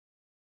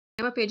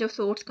a page of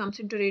swords comes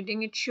into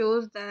reading, it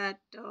shows that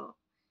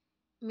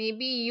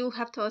maybe you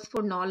have thirst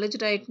for knowledge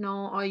right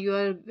now, or you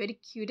are very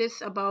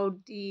curious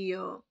about the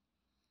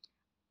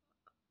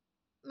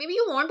maybe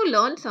you want to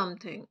learn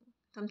something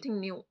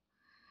new.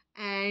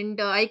 And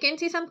I can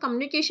see some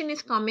communication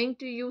is coming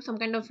to you, some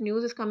kind of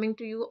news is coming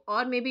to you,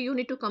 or maybe you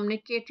need to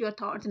communicate your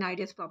thoughts and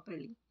ideas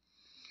properly.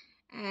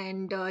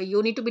 And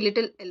you need to be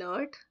little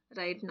alert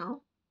right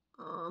now.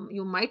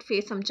 You might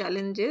face some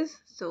challenges,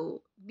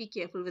 so be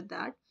careful with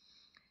that.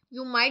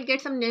 You might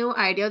get some new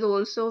ideas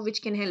also,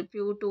 which can help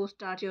you to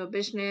start your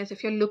business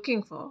if you're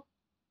looking for,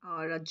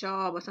 or a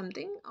job or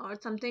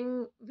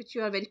something which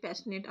you are very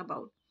passionate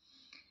about.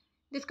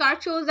 This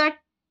card shows that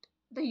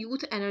the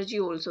youth energy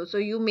also. So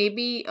you may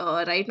be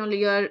right now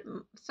you're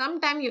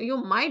sometime you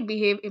might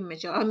behave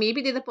immature, or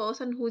maybe there's a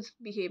person who's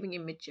behaving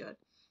immature.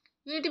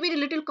 You need to be a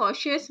little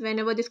cautious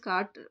whenever this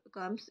card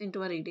comes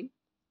into a reading.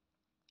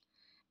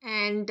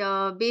 And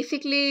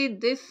basically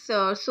this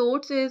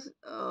swords is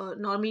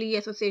normally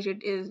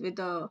associated is with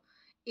the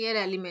air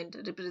element,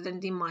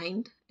 represent the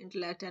mind,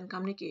 intellect and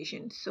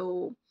communication.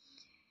 So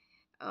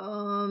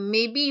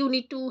maybe you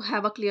need to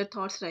have a clear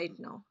thoughts right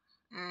now,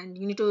 and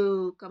you need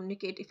to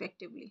communicate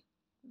effectively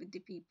with the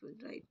people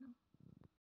right now.